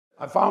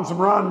I found some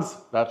runs.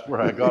 That's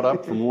where I got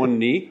up from one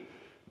knee,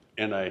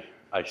 and I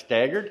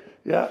staggered.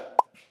 Yeah,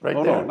 right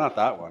oh, there. No, not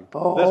that one.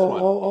 Oh, this oh,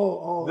 one.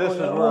 Oh, this is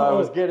yeah. where I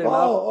was getting up.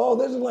 Oh,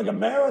 this is like a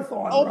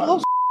marathon run.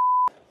 Look.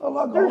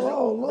 Look,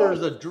 look.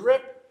 There's a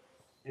drip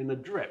and a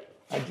drip.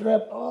 A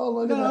drip. Oh,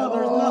 look at that. No,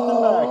 there's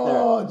nothing back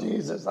there. Oh,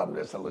 Jesus, I'm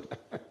just a little...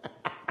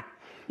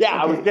 Yeah, okay.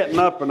 I was getting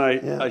up and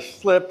I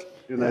slipped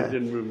and I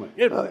didn't move my...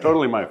 It's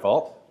totally my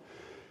fault.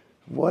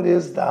 What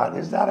is that?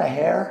 Is that a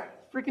hair?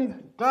 Freaking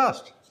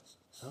dust.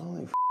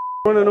 Holy f***.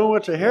 You want to know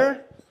what's a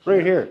hair?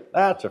 Right here.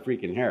 That's a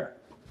freaking hair.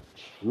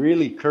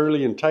 Really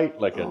curly and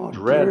tight, like a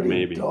dread, dirty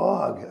maybe.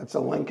 Dog. That's a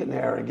Lincoln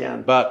hair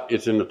again. But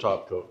it's in the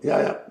top coat.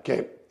 Yeah.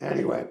 Okay.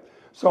 Anyway,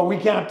 so we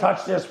can't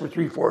touch this for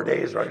 3-4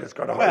 days, right? It's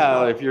got to.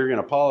 Well, if you're going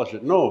to polish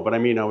it, no. But I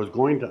mean, I was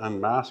going to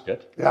unmask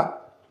it. Yeah.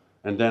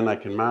 And then I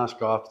can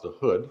mask off the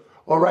hood.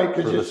 All right,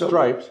 for the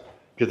stripes.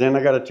 Because then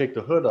I got to take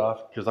the hood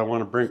off because I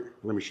want to bring.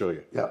 Let me show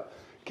you. Yeah.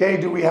 Okay.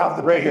 Do we have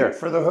the right paint here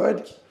for the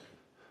hood?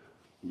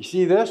 You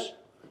see this?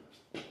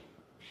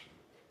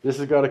 This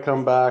has got to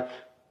come back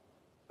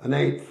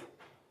 1/8.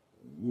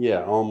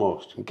 Yeah,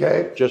 almost.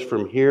 Okay. Just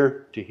from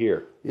here to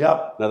here.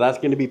 Yep. Now that's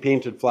going to be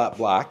painted flat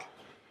black.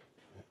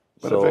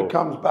 But if it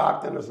comes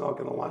back, then it's not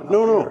going to line up.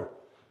 No.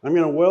 I'm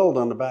going to weld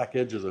on the back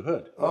edge of the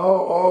hood.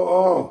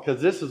 Oh.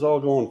 Because this is all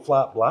going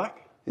flat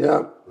black.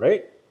 Yeah.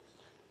 Right?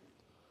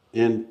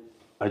 And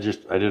I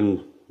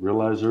didn't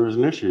realize there was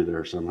an issue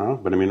there somehow.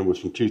 But I mean, it was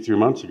from 2-3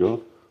 months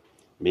ago.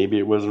 Maybe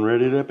it wasn't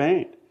ready to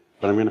paint.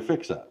 But I'm going to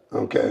fix that.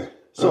 Okay.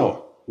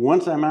 So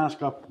once I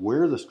mask up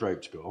where the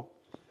stripes go,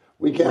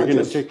 we're going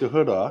to take the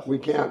hood off.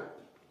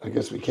 I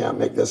guess we can't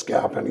make this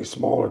gap any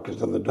smaller because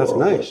then the door. That's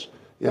nice.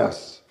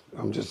 Yes.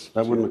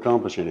 That wouldn't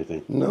accomplish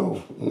anything.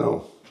 No,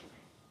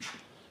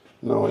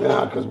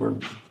 yeah, because we're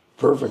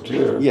perfect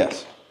here.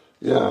 Yes.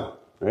 Yeah.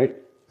 Right?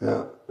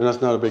 Yeah. And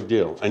that's not a big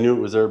deal. I knew it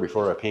was there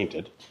before I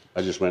painted.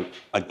 I just went,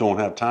 I don't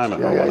have time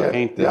if I want to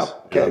paint this.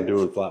 Okay. And I'm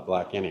doing flat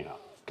black anyhow.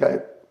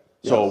 Okay.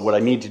 So what I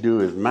need to do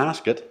is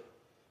mask it,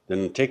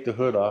 then take the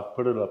hood off,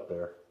 put it up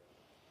there.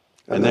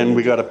 And then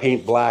we got to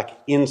paint black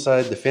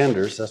inside the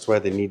fenders. That's why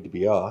they need to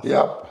be off.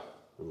 Yep.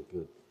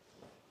 Good.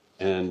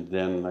 And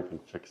then I can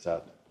fix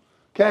that.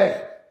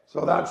 Okay.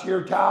 So that's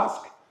your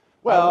task?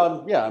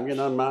 Well, yeah, I'm going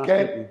to unmask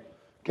it.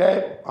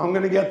 Okay. I'm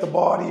going to get the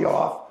body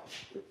off.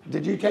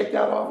 Did you take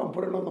that off and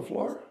put it on the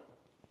floor?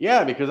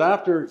 Yeah, because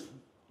after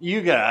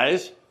you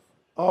guys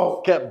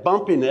kept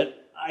bumping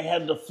it, I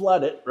had to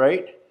flood it,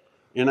 right?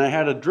 And I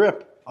had a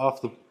drip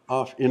off,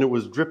 and it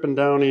was dripping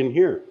down in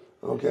here.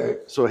 Okay.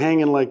 So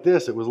hanging like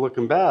this, it was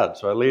looking bad.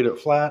 So I laid it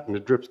flat, and the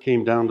drips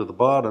came down to the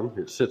bottom.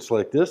 It sits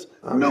like this.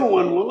 Okay. No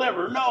one will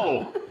ever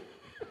know.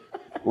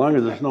 As long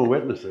as there's no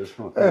witnesses.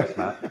 Oh, thanks,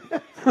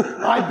 Matt.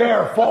 I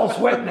bear false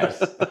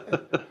witness.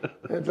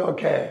 It's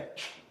okay.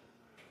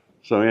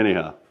 So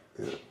anyhow,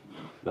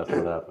 that's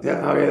what happened.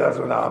 Yeah, okay, that's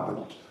what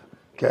happened.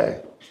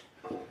 Okay.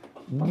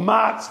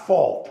 Matt's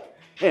fault.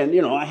 And,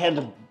 I had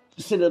to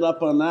sit it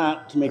up on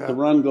that to make the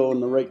run go in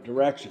the right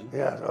direction.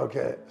 Yes,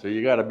 okay. So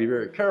you got to be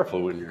very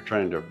careful when you're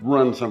trying to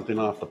run something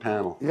off the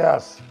panel.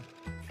 Yes.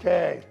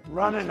 Okay,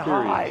 running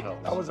high.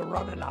 Helps. That was a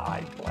running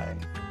high play.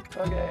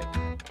 Okay.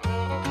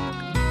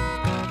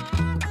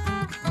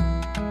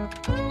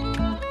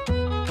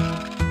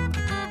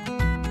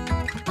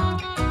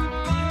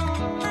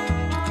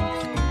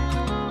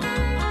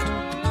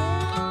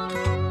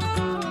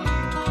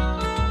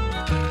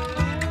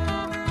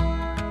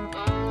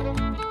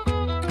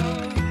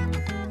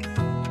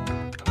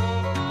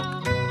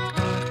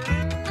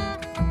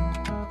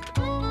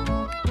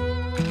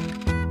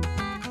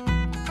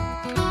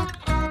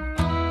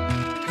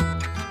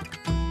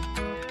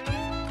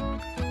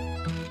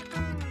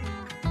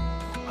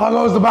 How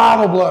goes the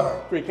battle,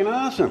 Blair? Freaking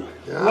awesome.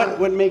 Yeah.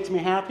 What makes me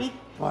happy?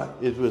 What?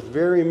 Is with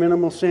very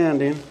minimal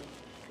sanding.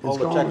 It's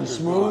going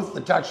smooth. Gone. The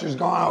texture's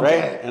gone.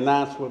 Okay. Right? And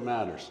that's what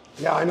matters.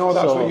 Yeah, I know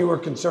that's what you were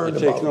concerned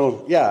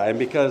about. And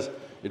because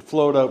it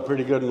flowed out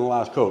pretty good in the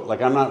last coat.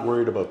 Like, I'm not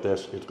worried about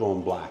this. It's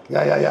going black.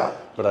 Yeah.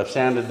 But I've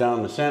sanded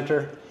down the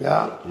center.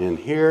 Yeah. And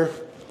here.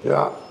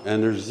 Yeah.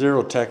 And there's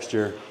zero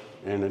texture,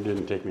 and it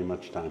didn't take me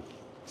much time.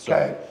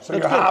 Okay, so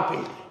you're happy?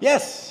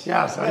 Yes.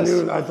 Yes,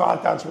 I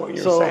thought that's what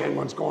you're saying,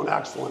 what's going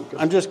excellent.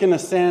 I'm just going to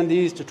sand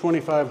these to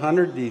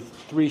 2500, these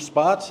 3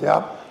 spots.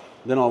 Yep.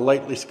 Then I'll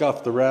lightly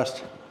scuff the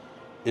rest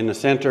in the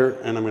center,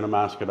 and I'm going to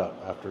mask it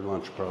up after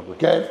lunch probably.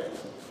 Okay.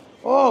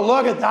 Oh,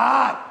 look at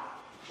that.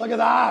 Look at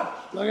that.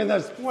 Look at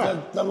this,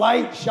 the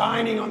light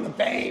shining on the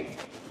paint.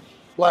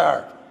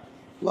 Blair,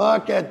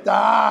 look at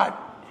that.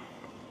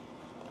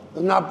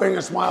 Doesn't that bring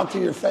a smile to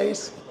your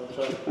face?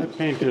 I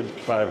painted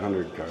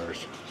 500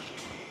 cars.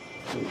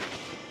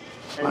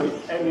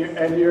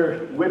 And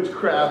your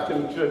witchcraft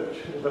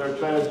that are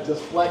trying to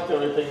deflect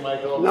everything,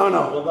 Michael, No.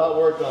 will not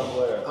work on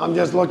Blair. I'm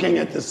just looking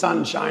at the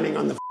sun shining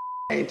on the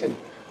paint, and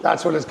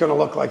that's what it's going to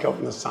look like out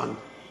in the sun.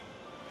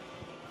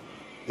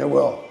 It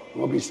will. It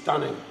will be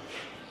stunning.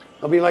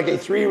 It'll be like a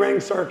 3-ring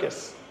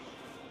circus.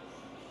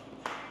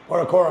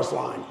 Or a chorus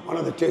line, one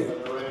of the two.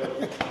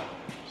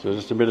 So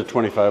just a bit of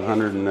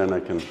 2500, and then I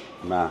can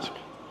mask.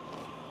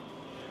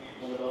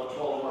 Without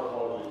 12 more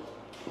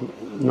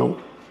polish.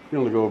 No. You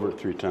only go over at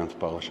 3/10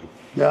 polishing.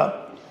 Yeah.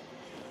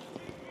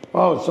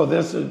 Oh, so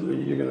this is,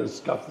 you're gonna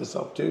scuff this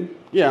up too?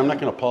 Yeah, I'm not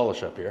going to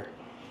polish up here.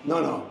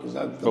 No, because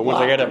that. But once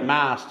I get it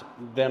masked,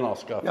 then I'll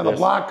scuff Yeah, this. the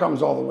black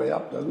comes all the way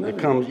up, doesn't it? It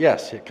comes,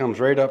 yes, it comes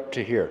right up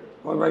to here,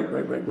 Oh,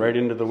 right. right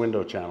into the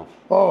window channel.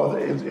 Oh,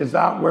 is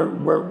that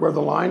where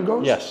the line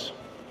goes? Yes.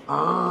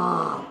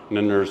 Ah. And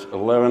then there's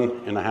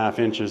 11.5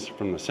 inches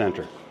from the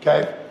center.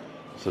 Okay.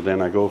 So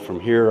then I go from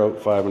here out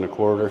 5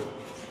 1/4,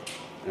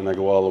 and I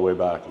go all the way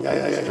back and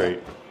Yeah. straight.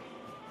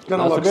 It's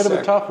gonna That's look a bit sick. of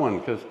a tough one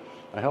because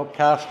I helped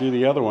Cass do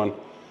the other one.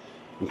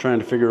 I'm trying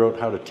to figure out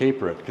how to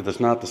taper it because it's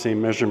not the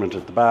same measurement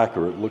at the back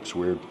or it looks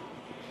weird.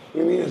 What do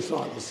you mean it's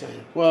not the same?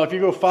 Well, if you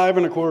go 5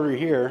 1/4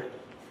 here,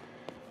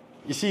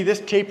 you see this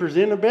tapers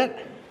in a bit.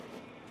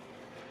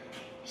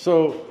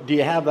 So do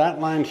you have that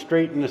line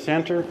straight in the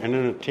center and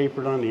then it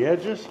tapered on the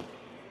edges?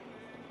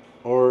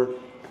 Or,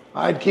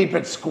 I'd keep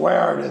it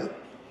square.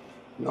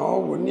 No,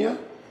 wouldn't you?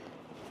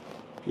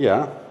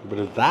 yeah, but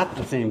is that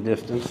the same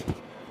distance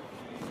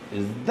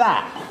as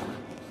that?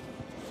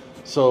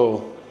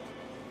 So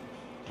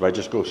do I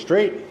just go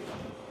straight?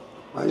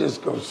 I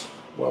just go,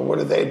 well, what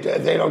do?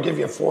 They don't give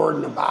you a forward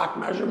and a back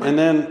measurement? And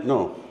then,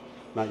 no,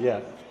 not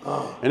yet.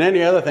 Oh. And then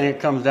the other thing, it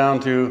comes down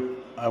to,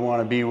 I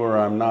want to be where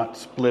I'm not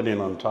splitting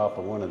on top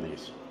of one of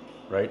these,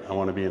 right? I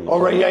want to be in the Oh,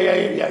 right, center.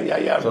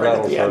 yeah. So right at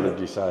that'll the sort end. of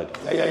decide.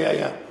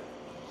 Yeah.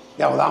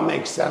 Yeah, well, that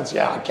makes sense.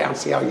 Yeah, I can't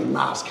see how you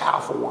mask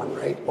half of one,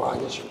 right? Well, I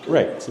guess you could.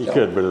 Right, still. you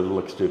could, but it'll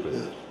look stupid.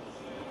 Yeah.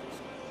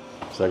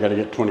 So I got to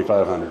get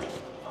 2,500.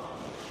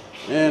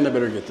 And I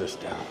better get this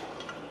down.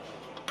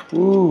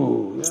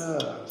 Ooh,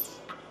 yes.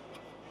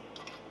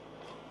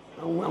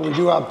 And we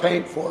do have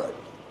paint for it.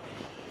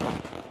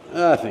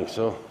 I think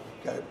so.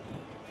 Okay.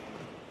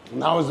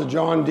 And that was the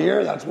John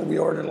Deere? That's what we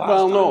ordered last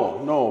Well,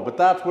 time? no, but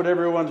that's what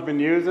everyone's been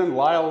using.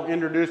 Lyle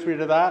introduced me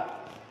to that.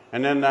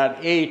 And then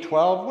that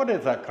A12, what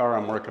is that car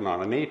I'm working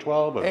on? An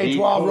A12? A12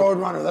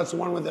 Roadrunner, that's the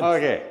one with the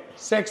Okay.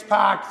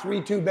 6-pack,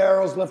 3.2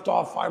 barrels,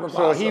 lift-off fiberglass.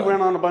 So he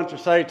went on a bunch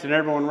of sites and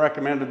everyone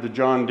recommended the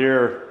John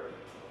Deere,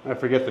 I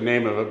forget the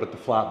name of it, but the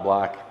flat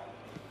black.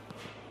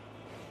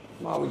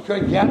 Well, we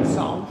could get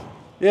some.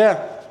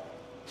 Yeah.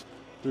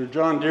 There's a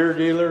John Deere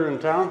dealer in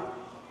town.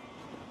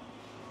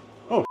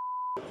 Oh,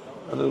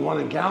 There's one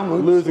in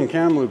Kamloops. losing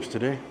Kamloops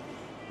today.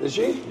 Is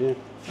she? Yeah.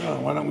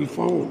 Oh, why don't we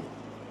phone?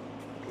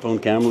 Phone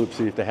Kamloops,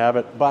 see if they have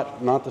it,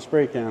 but not the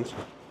spray cans.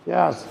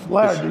 Yes.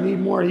 Blair, do you need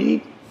more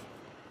heat?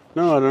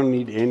 No, I don't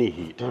need any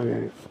heat.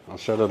 Okay. I'll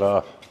shut it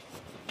off.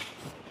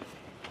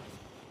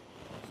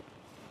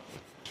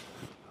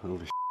 Holy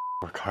shit,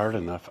 work hard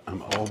enough,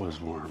 I'm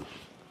always warm.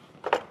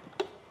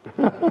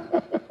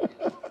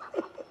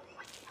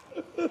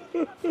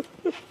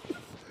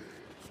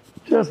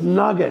 Just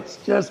nuggets,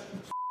 just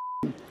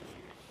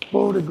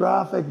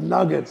photographic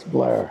nuggets,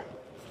 Blair.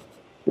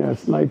 Yeah,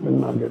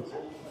 sniping nuggets.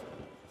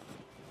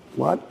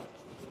 What?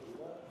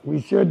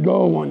 We should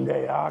go one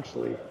day,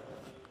 actually.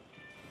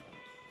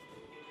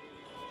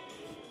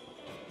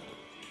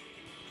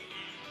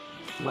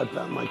 My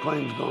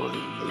claim's gone.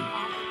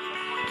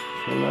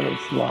 They let it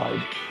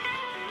slide.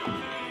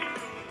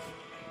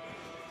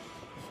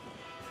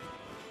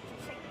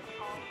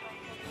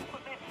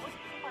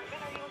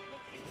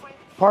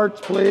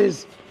 Parts,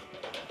 please.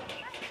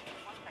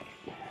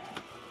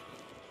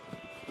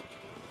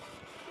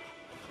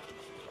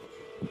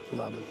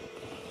 $11.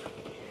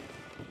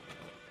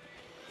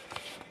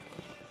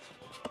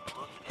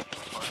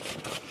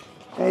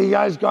 Hey, you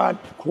guys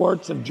got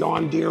quarts of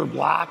John Deere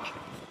black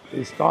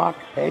in stock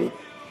paint?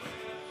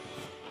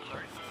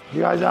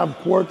 You guys have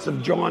quarts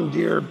of John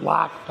Deere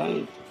black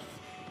paint?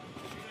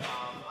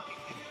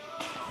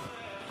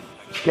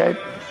 Okay.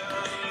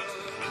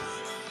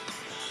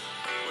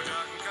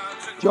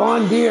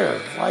 John Deere,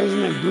 why isn't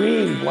it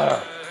green,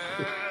 Blair?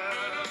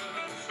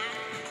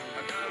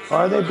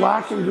 Are they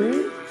black and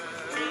green?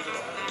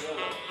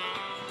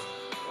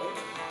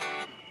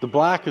 The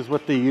black is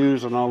what they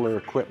use on all their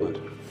equipment.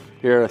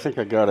 Here, I think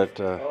I got it.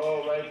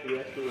 Oh, right, the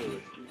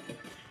excavator.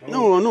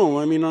 No,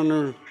 I mean on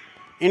their,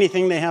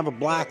 anything they have a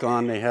black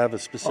on, they have a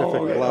specific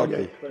okay, black.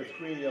 okay. But it's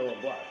green, yellow,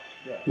 black.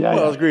 Yeah. Yeah,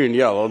 Well, it's green and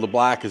yellow. The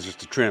black is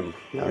just a trim.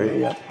 yeah, Right?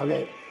 yeah,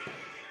 okay.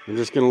 I'm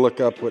just going to look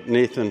up what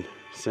Nathan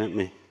sent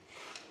me.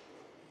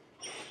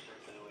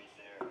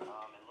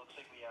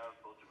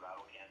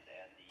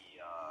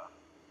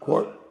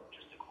 Quart.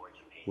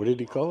 What did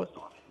he call it?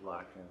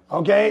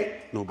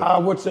 Okay. No,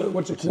 but what's a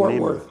the quart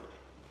name of worth?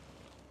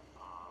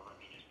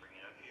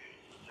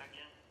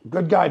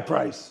 Good guide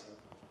price.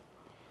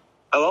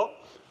 Hello?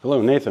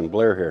 Hello, Nathan.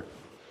 Blair here.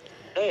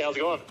 Hey, how's it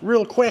going?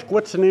 Real quick,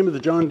 what's the name of the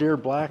John Deere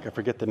black? I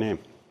forget the name.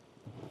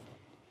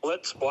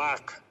 Blitz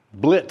Black.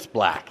 Blitz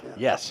black.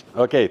 Yes.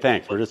 Okay,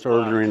 thanks. We're just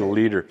ordering a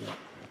liter.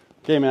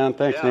 Okay, man.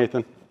 Thanks, Yeah.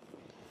 Nathan.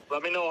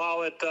 Let me know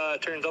how it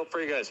turns out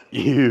for you guys.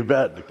 You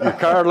bet. Your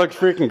car looks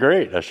freaking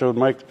great. I showed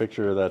Mike the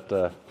picture of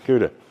that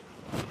CUDA.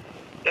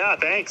 Yeah,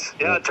 thanks.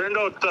 Yeah, it turned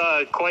out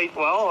quite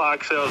well.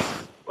 Actually,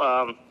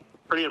 I was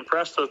pretty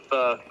impressed with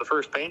the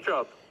first paint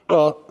job.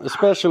 Well,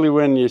 especially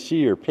when you see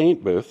your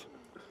paint booth.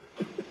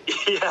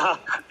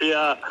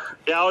 Yeah.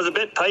 I was a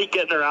bit tight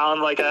getting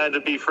around. Like I had to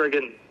be felt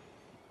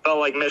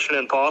like Mission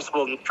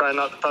Impossible and try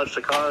not to touch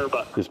the car.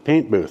 But his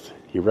paint booth.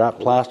 He wrapped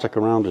plastic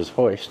around his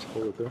hoist.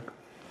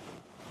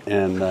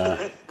 And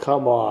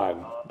Come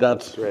on.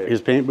 that's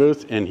his paint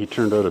booth, and he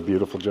turned out a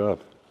beautiful job.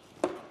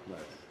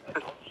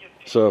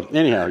 So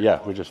anyhow, yeah,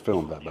 we just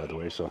filmed that, by the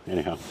way. So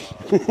anyhow.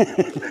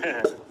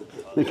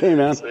 Okay,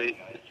 man. Sweet.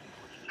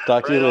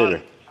 Talk to you Right later.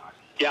 on.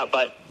 Yeah,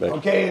 but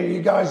Okay, and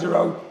you guys are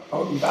out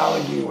in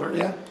Valley View, aren't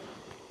you? out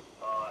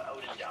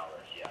in Dallas,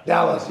 yeah.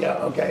 Dallas, yeah,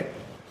 okay.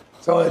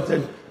 So it's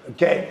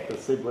okay. Does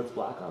it say Blitz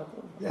Black on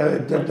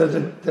it?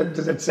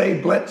 Does it say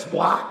Blitz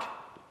Black?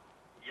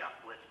 Yeah,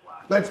 Blitz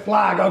Black. Blitz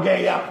Black,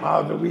 okay,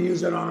 yeah. We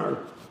use it on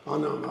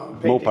painting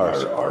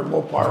Mopars. our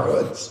Mopar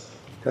hoods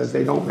because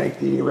they don't make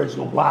the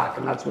original black,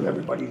 and that's what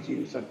everybody's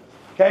using.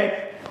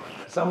 Okay,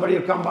 somebody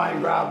will come by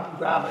and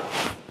grab it.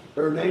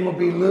 Her name will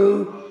be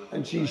Lou,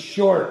 and she's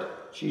short.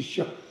 She's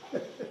short.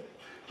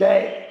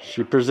 Okay.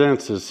 She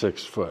presents as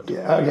 6 foot.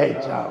 Yeah. Okay.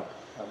 Ciao.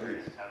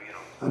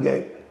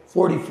 Okay.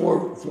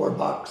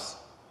 $44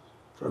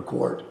 for a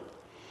quart.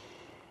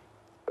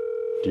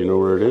 Do you know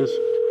where it is?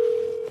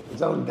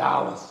 It's out in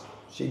Dallas.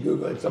 She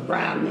Googled. It's a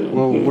brand new.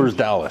 Well, where's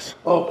Dallas?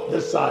 Oh,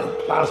 this side,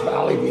 past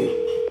Valley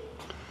View.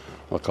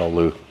 I'll call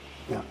Lou.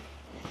 Yeah.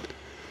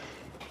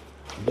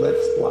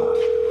 Blitz Black.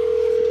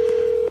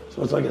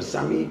 So it's like a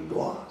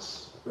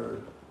semi-gloss. Or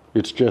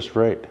It's just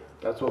right.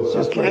 That's what it's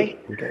we're just right.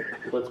 Okay.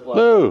 Blitz Black.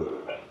 Lou!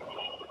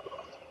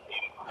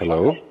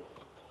 Hello?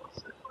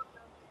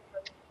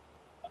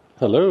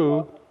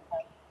 Hello?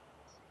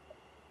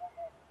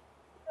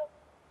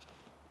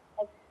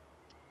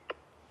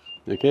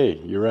 Okay,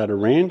 you're at a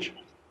range?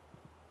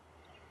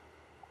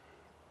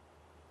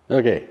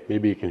 Okay,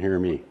 maybe you can hear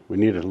me. We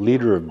need a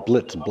liter of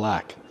Blitz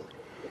Black.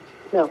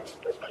 No,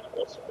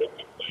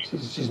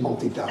 She's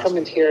multitasking. come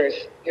into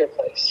your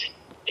place.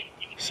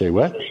 Say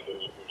what?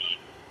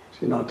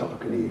 She's not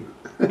talking to you.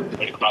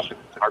 Right across from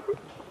Hardwood.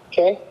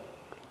 Okay.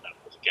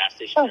 Gas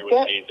station Oh, there with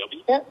yeah.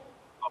 A&W. Yeah.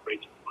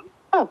 Operating one.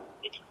 Oh.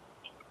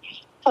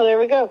 Oh, there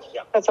we go.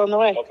 Yeah. That's on the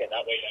way. Okay,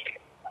 that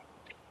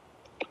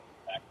way.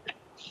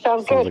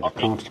 Sounds Sounds good. like a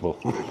constable.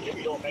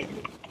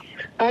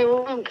 I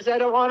won't, because I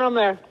don't want them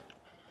there.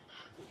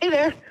 Hey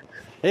there.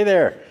 Hey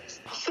there.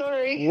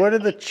 Sorry. What are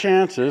the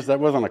chances? That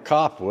wasn't a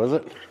cop, was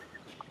it?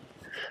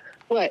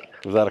 What?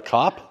 Was that a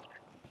cop?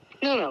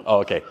 No. Oh,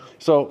 okay.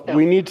 So No.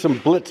 we need some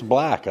Blitz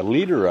Black, a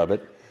liter of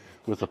it,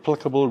 with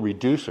applicable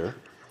reducer.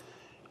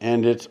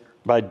 And it's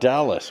by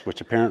Dallas, which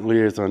apparently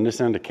is on this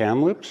end of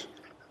Kamloops.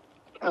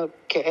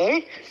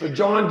 Okay. It's a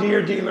John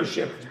Deere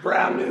dealership. It's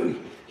brand new,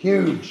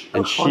 huge.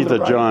 And On she's the a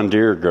right. John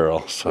Deere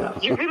girl. So Yeah.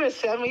 You're going to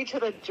send me to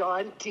the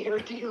John Deere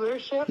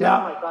dealership? Yeah.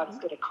 Oh, my God, it's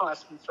going to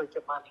cost me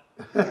freaking money.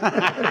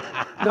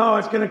 No,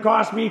 it's going to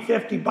cost me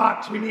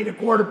 $50. We need a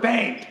quart of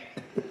paint.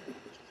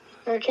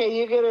 Okay,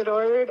 you get it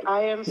ordered.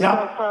 I am still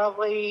Yeah.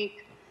 probably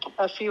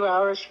a few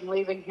hours from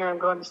leaving here. I'm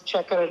going to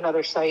check out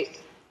another site.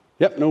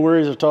 Yep, no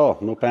worries at all.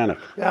 No panic.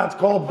 Yeah, it's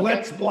called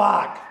Blitz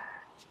Black.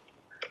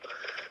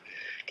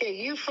 Okay,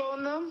 you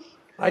phone them.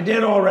 I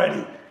did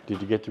already.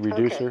 Did you get the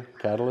reducer,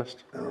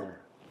 catalyst?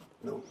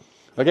 No.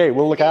 Okay,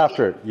 we'll look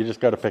after it. You just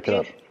got to pick it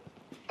up.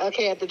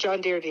 Okay, at the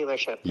John Deere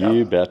dealership.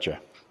 You betcha.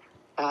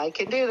 I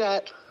can do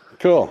that.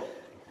 Cool.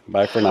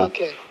 Bye for now.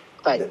 Okay,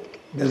 bye.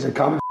 Does it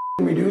come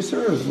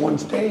reducer? Or is it one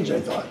stage, I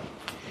thought.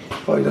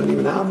 Probably doesn't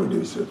even have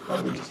reducer.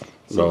 Probably just.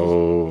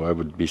 So I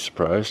would be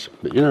surprised,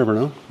 but you never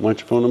know. Why don't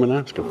you phone them and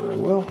ask them? I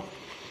will.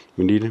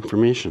 We need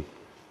information.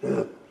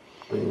 Yeah.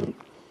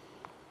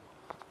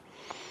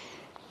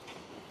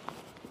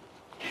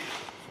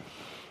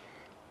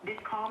 This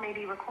call may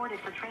be recorded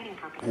for training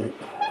purposes.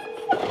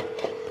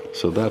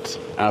 So that's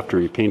after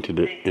he painted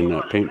it in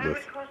that paint booth.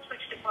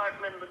 Which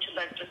department would you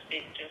like to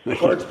speak to?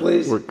 Cards,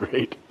 please. Worked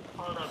great.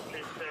 Hold on,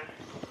 please,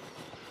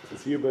 sir.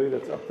 Is he buddy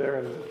that's up there?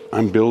 And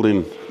I'm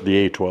building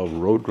the A12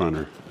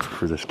 Roadrunner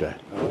for this guy.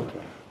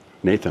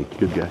 Nathan,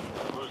 good guy.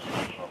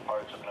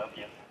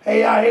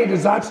 Hey,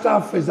 does that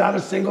stuff, is that a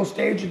single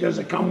stage or does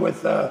it come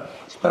with a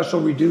special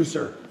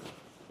reducer?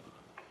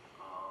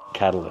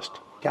 Catalyst.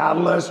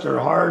 Catalyst or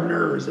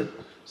hardener, or is it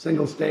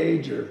single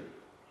stage or?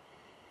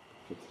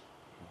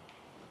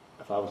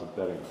 if I was a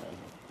betting man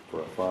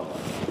for a farmer,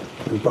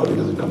 It probably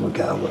doesn't come with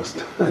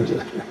catalyst.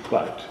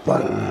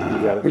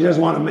 but We just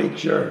want to make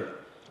sure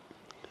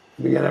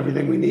we get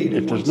everything we need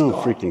in If one there's no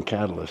stock. freaking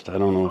catalyst, I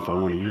don't know if I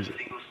want to use it.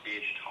 Single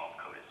stage top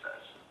coat, it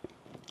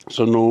says.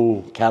 So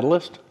no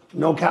catalyst?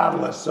 No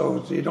catalyst,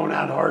 so you don't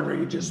add hardener,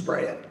 you just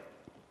spray it.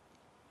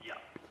 Yeah.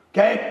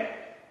 Okay?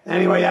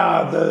 Anyway,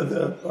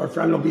 yeah, our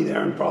friend will be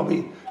there in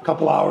probably a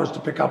couple hours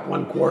to pick up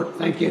 1 quart.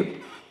 Thank you.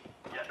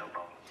 Yeah, no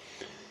problem.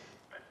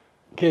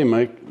 Okay,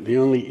 Mike, the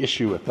only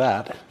issue with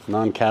that,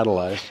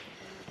 non-catalyzed,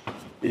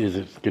 is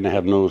it's going to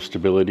have no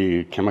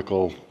stability,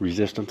 chemical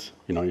resistance.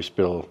 You know, you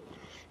spill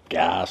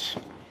gas,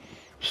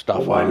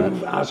 stuff Why on don't it.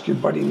 you ask your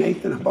buddy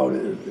Nathan about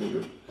it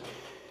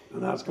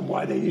and ask him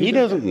why they use it? He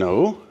doesn't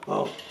know,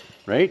 Oh,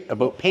 right,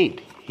 about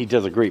paint. He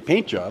does a great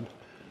paint job,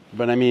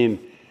 but I mean,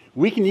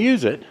 we can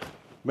use it,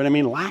 but I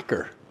mean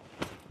lacquer.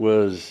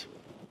 was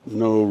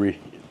no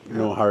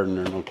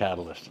hardener, no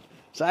catalyst.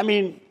 So I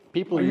mean,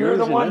 people Well, you're the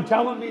using one it.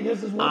 telling me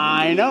this is what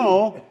I we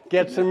know.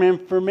 Get some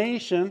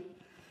information,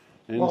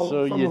 and Well,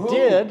 so from you who?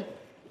 did.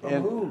 From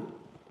and who?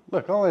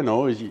 look, all I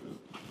know is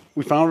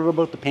we found out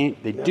about the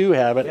paint. They do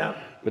have it, Yeah.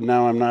 but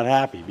now I'm not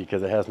happy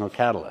because it has no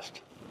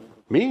catalyst.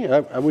 Me,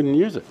 I wouldn't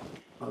use it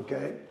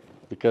Okay.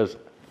 because,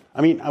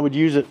 I mean, I would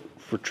use it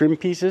for trim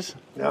pieces,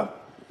 Yeah.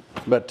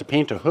 but to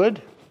paint a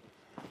hood,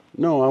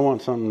 no, I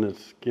want something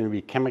that's going to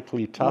be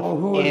chemically tough Well,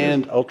 who is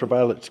and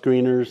ultraviolet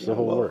screeners, the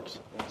whole well- works.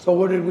 So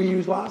what did we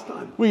use last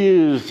time? We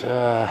used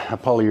a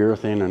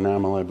polyurethane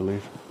enamel, I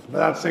believe. But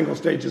that's single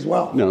stage as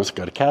well. No, it's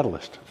got a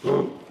catalyst,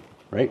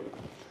 right?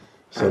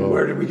 And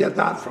where did we get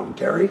that from,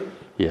 Terry?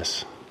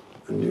 Yes.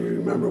 And do you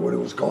remember what it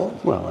was called?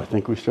 Well, I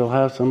think we still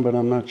have some, but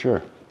I'm not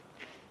sure.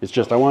 It's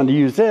just I wanted to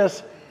use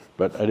this,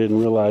 but I didn't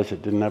realize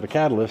it didn't have a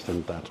catalyst,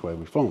 and that's why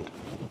we phoned.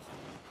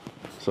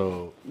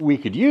 So we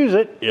could use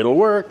it. It'll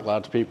work.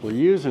 Lots of people are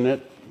using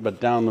it, but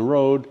down the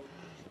road,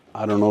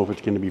 I don't know if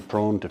it's going to be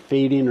prone to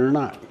fading or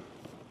not.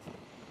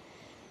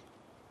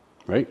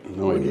 Right?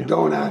 No When you idea.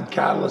 don't add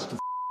catalyst to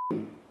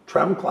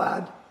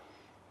Tremclad,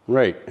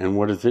 Right. And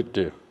what does it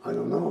do? I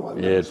don't know. I've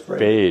never It sprayed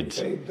fades,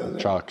 Fade, does it?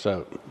 chalks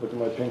out. Look at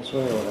my pink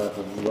swinger, what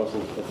happened?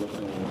 Russell's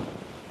picking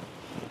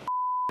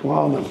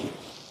Well, then,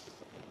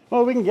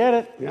 Well, we can get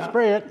it, Yeah.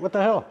 spray it. What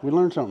the hell? We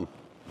learned something.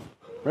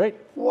 Right?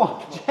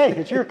 well, Hey,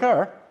 it's your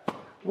car.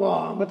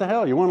 well, What the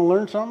hell? You want to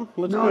learn something?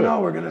 Let's no, do it. no,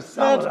 we're gonna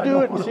sell Let's it. I do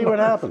don't it and wanna see what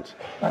learn. happens.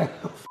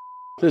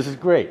 This is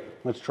great.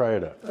 Let's try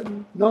it out.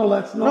 No,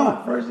 let's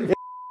not. First,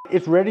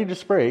 It's ready to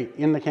spray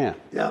in the can.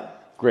 yeah.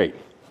 Great.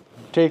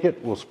 Take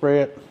it. We'll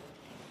spray it.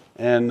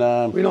 And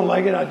We don't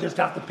like it. I just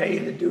have to pay you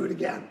to do it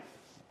again.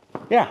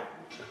 yeah,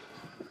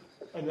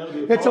 And that'll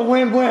be It's a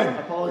win-win.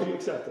 apology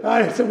accepted.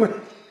 It's a win.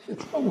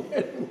 It's a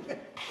win.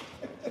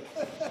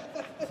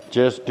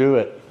 just do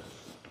it.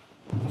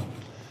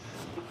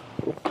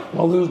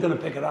 Well, Lou's gonna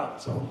pick it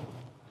up, so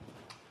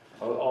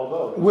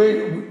Although,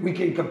 we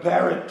can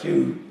compare it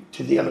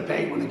to the other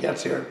paint when it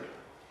gets here.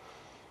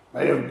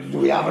 Right? Do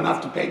we have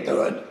enough to paint the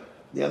hood?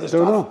 The other Don't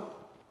stuff? know.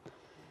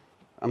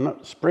 I'm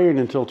not spraying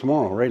until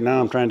tomorrow. Right now,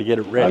 I'm trying to get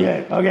it ready.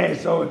 Okay,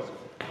 so it's,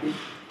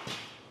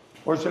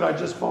 or should I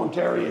just phone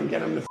Terry and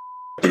get him to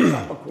mix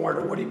up a quart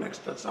of what he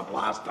mixed us up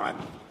last time?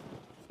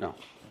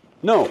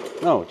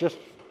 No. Just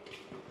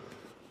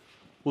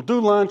we'll do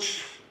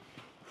lunch.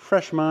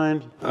 Fresh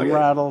mind, Okay.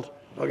 rattled.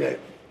 Okay.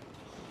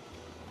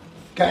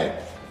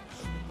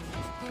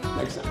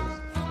 Makes sense.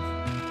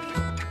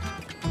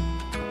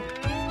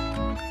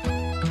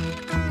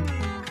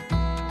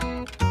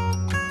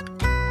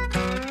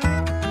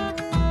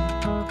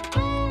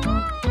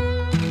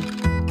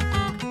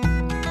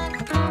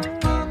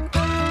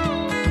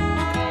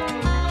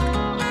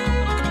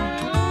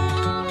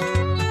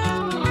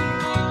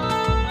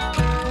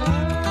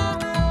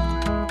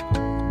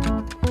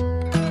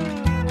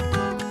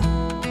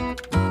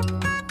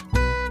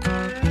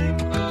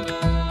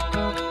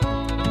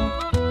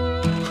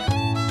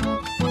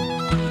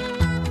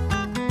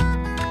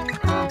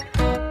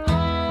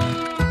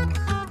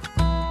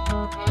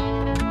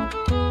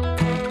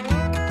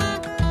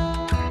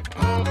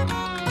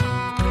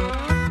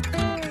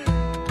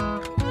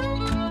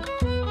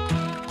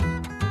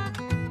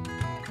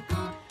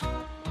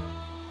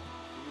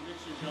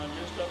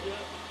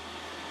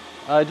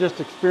 I just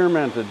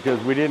experimented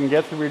because we didn't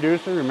get the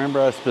reducer. Remember,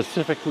 I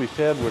specifically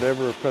said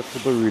whatever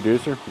applicable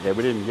reducer. Yeah,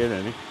 we didn't get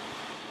any.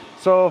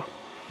 So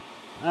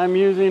I'm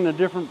using a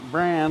different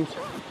brand,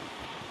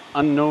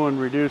 unknown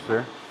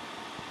reducer,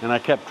 and I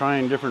kept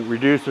trying different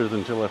reducers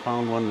until I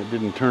found one that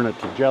didn't turn it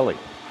to jelly.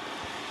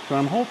 So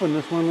I'm hoping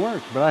this one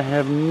works, but I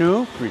have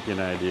no freaking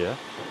idea.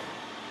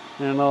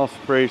 And I'll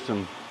spray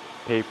some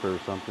paper or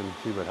something and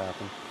see what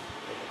happens.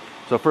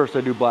 So first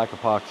I do black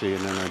epoxy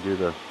and then I do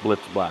the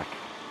Blitz black.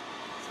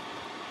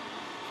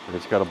 And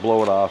it's got to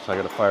blow it off, so I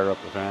got to fire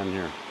up the fan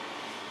here.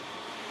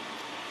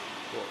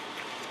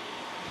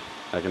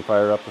 I can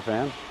fire up the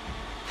fan.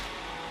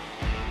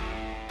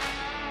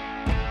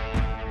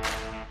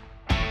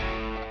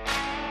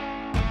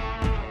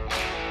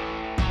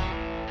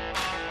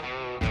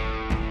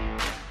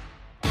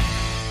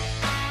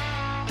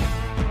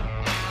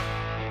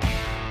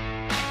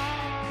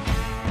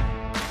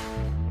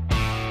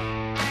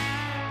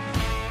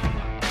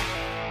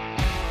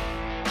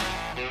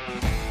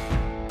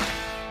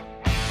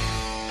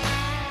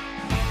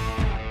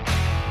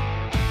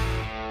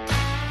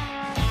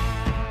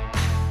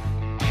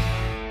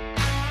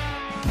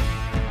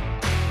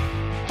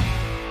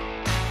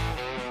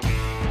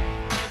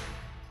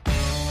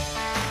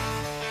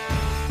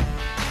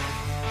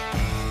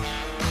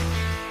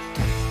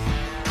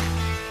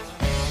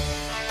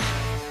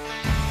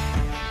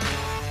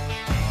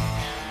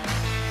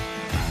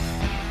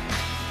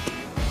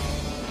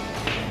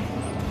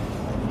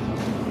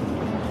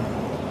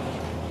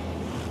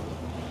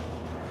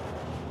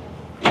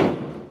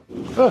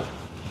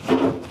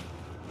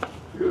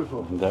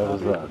 Beautiful. That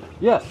was that.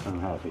 Yes, I'm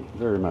happy.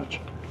 Very much.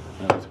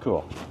 That was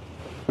cool.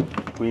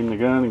 Clean the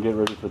gun and get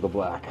ready for the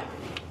black.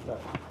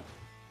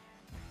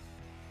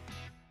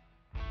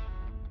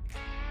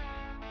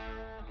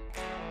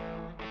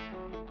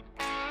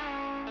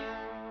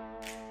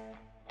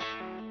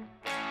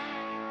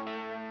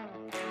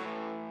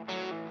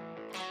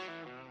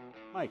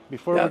 Mike,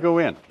 before Yeah. we go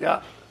in,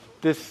 Yeah,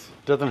 this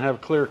doesn't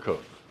have clear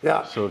coat.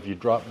 yeah. So if you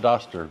drop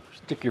dust or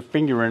stick your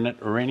finger in it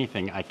or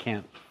anything, I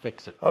can't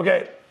fix it.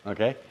 Okay,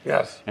 Okay?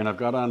 yes. And I've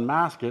got to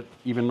unmask it,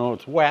 even though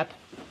it's wet.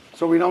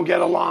 So we don't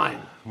get a line.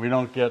 We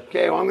don't get.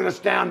 Okay, well, I'm gonna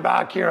stand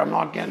back here. I'm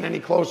not getting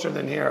any closer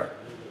than here.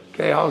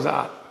 Okay, how's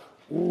that?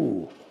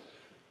 Ooh.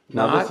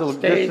 Now Not, this'll-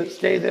 stay, this is-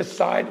 stay this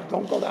side.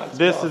 Don't go that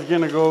This slow. is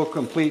going to go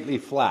completely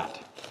flat.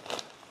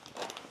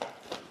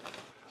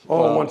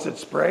 Oh, once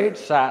it's sprayed?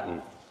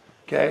 Satin.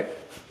 Okay.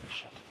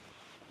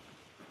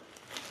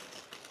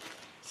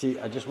 See,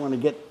 I just want to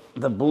get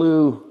the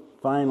blue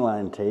fine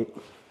line tape.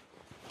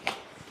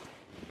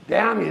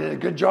 Damn, you did a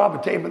good job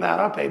of taping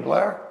that up, hey,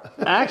 Blair?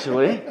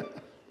 Actually,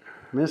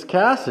 Miss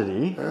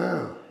Cassidy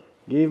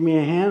gave me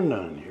a hand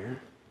on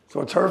here.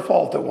 So it's her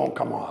fault it won't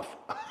come off.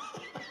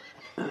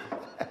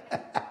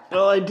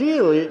 Well,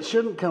 ideally, it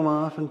shouldn't come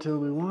off until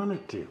we want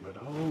it to, but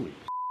holy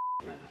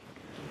man.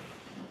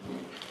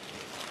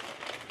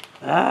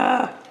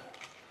 Ah!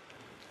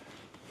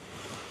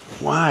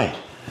 Why?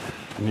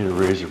 I need a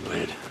razor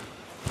blade.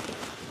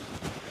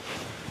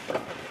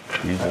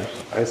 Jesus.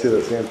 I say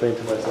the same thing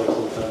to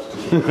myself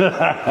sometimes too.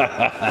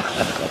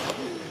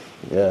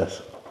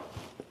 Yes.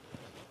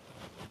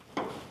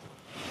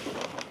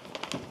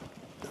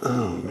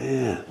 Oh,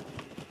 man.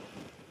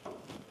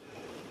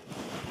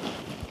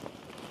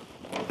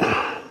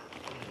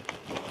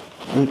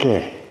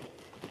 Okay.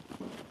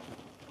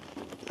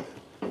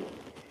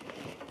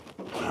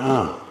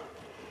 Oh.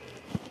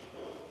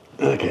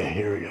 Okay,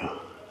 here we go.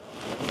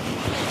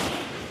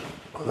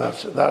 Well,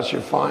 that's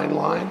your fine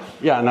line?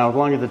 Yeah, now as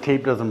long as the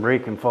tape doesn't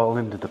break and fall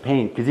into the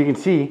paint, because you can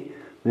see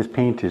this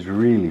paint is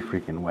really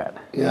freaking wet.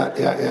 Yeah.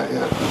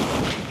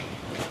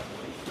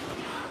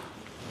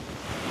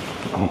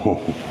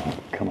 Oh,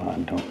 come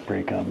on, don't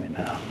break on me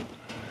now.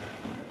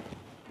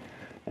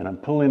 And I'm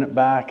pulling it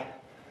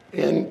back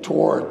In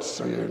towards,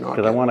 so you're not.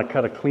 because I want to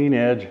cut a clean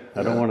edge.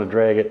 I don't want to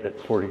drag it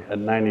at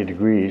 90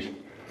 degrees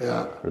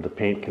Yeah. or the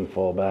paint can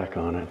fall back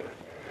on it.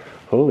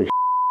 Holy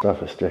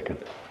stuff is sticking.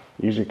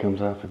 Usually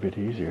comes off a bit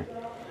easier.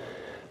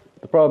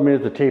 The problem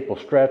is the tape will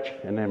stretch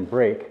and then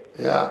break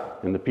Yeah.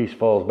 and the piece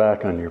falls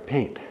back on your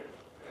paint.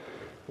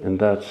 And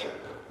that's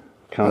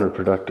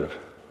counterproductive.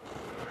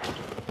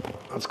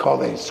 That's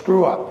called a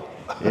screw up.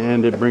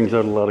 And it brings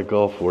out a lot of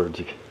golf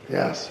words.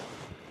 Yes.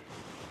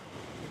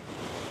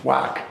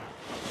 Whack.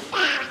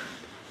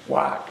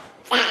 Whack.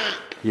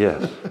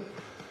 Yes.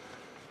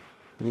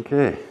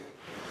 Okay.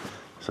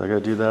 So I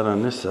gotta do that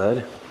on this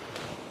side.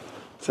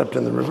 Except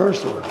in the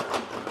reverse order.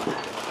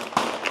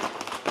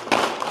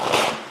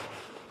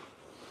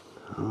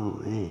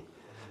 Oh, hey.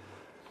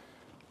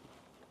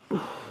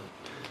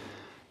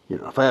 You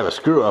know, if I have a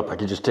screw up, I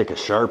could just take a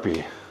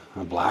Sharpie,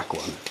 a black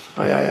one.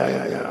 Oh,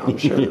 yeah. I'm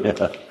sure.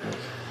 Yeah.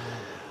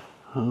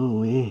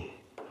 Oh, hey.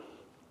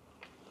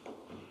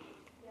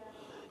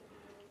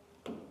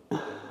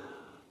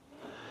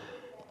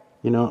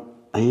 You know,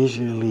 I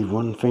usually leave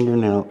one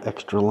fingernail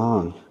extra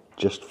long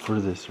just for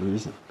this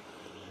reason.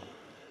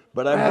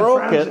 But I had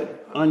broke friends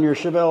it on your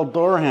Chevelle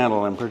door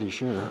handle, I'm pretty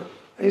sure.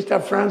 I used to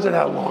have friends that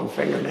had long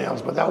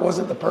fingernails, but that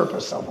wasn't the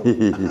purpose of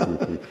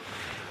them.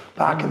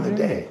 Back in the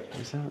day.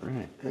 Is that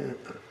right?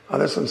 Oh,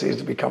 this one seems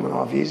to be coming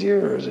off easier,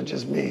 or is it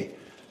just me?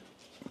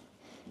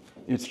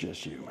 It's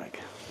just you, Mike.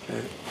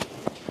 Okay.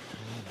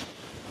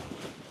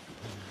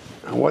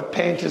 And what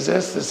paint is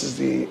this? This is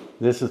the.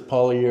 This is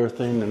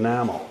polyurethane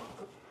enamel.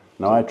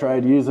 Now, I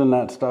tried using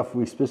that stuff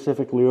we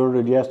specifically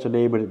ordered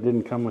yesterday, but it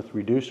didn't come with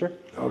reducer.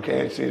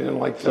 Okay, so you didn't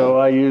like the. So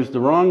I used the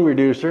wrong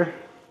reducer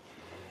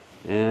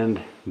and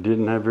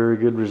didn't have very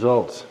good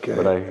results. Okay.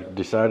 But I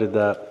decided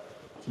that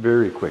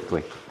very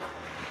quickly.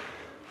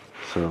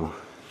 So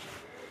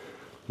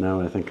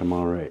now I think I'm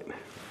all right.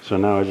 So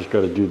now I just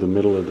got to do the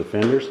middle of the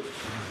fenders.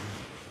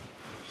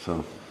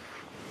 So,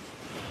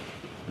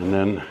 and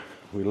then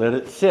we let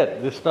it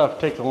sit. This stuff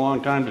takes a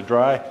long time to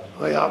dry.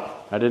 Oh, yeah.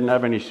 I didn't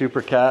have any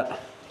Super Cat.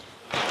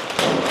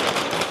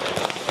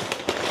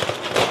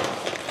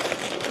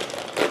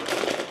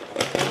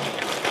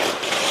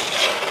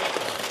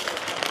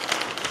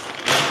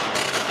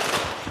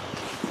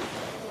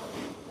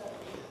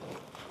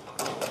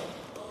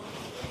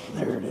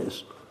 There it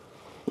is.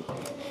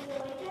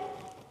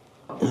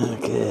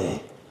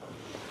 Okay.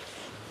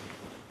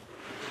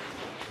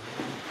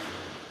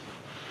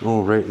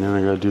 Oh, right now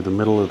I gotta do the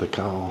middle of the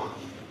cowl.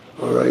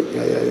 All right,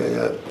 yeah.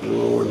 A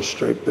little orange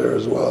stripe there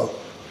as well.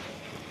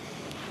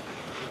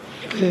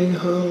 Bring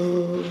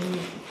home,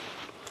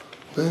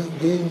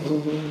 bring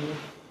home.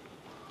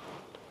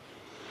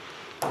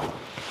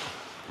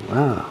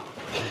 Wow.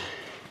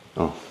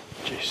 Oh,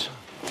 jeez.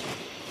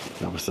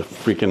 That was the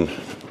freaking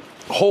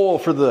hole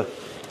for the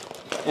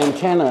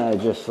antenna I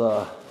just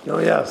saw. Oh,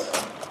 yes.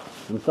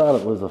 And thought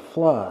it was a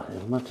flaw,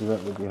 as much as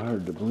that would be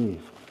hard to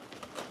believe.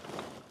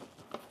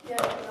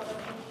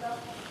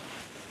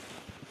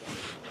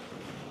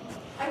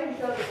 I can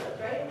show you this,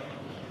 right?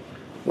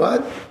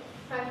 What?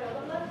 Can I show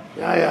them this?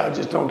 Yeah,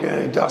 just don't get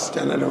any dust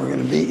in it or we're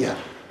going to beat you.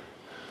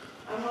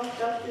 I'm more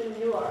dusty than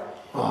you are.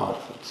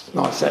 Oh, it's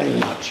not saying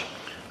much.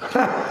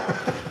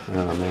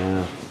 Oh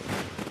man.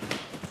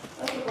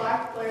 That's the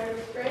black Blair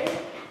is great.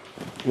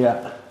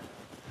 Yeah.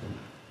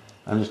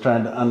 I'm just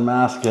trying to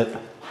unmask it.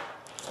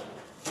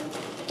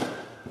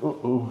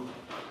 Uh-oh.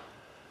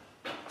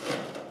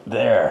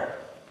 There.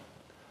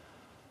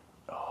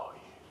 Oh,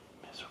 you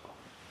miserable.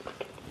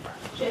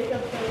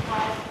 Jacob says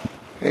hi.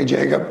 Hey,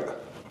 Jacob.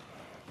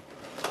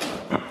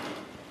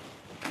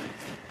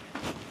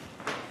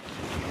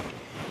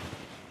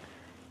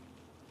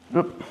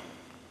 Oop.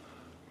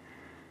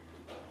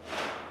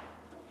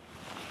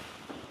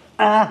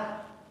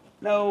 Ah,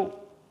 no.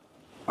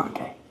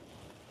 Okay.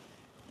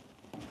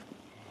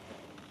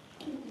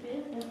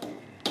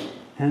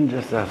 And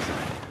just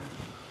outside.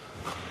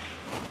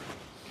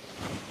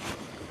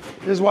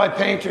 This is why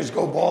painters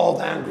go bald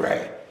and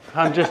gray.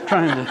 I'm just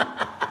trying to.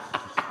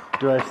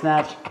 Do I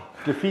snatch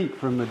defeat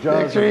from the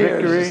jaws of Victory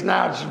victory? is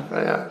snatch.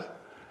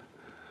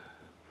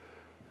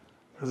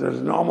 Because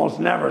there's almost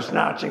never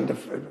snatching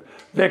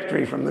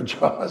victory from the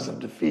jaws of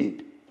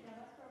defeat.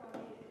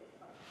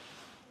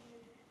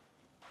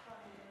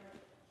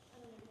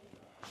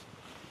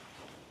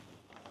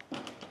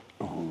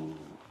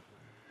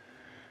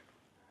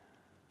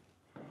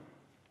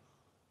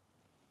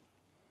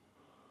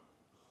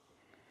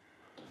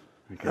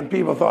 Okay. And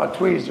people thought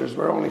tweezers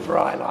were only for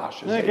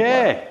eyelashes.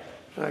 Okay.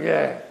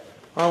 Okay.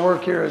 Our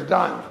work here is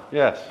done.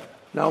 Yes.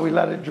 Now we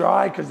let it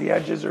dry because the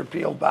edges are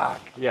peeled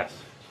back. Yes.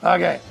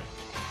 Okay.